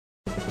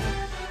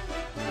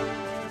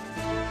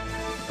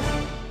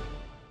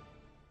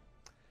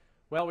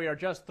Well, we are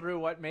just through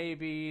what may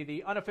be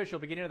the unofficial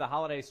beginning of the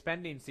holiday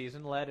spending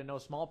season, led in no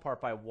small part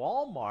by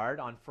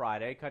Wal-Mart on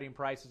Friday, cutting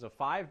prices of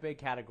 5 big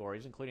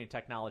categories, including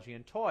technology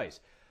and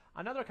toys.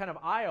 Another kind of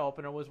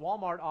eye-opener was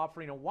Wal-Mart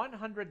offering a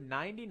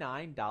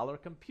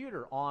 $199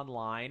 computer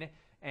online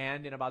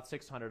and in about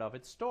 600 of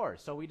its stores.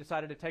 So we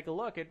decided to take a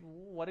look at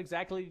what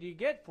exactly do you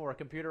get for a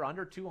computer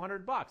under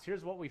 200 bucks.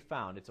 Here's what we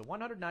found. It's a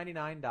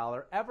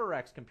 $199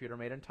 Everex computer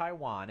made in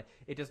Taiwan.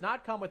 It does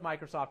not come with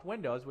Microsoft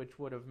Windows, which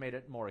would have made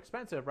it more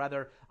expensive,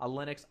 rather a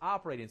Linux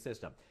operating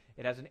system.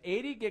 It has an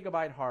 80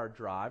 gigabyte hard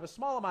drive, a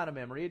small amount of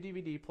memory, a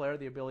DVD player,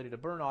 the ability to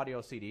burn audio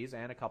CDs,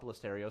 and a couple of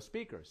stereo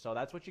speakers. So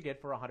that's what you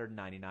get for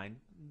 $199.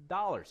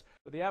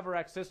 The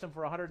Everex system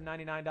for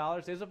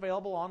 $199 is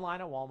available online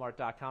at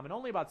Walmart.com in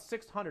only about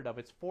 600 of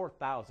its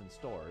 4,000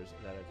 stores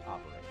that it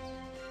operates.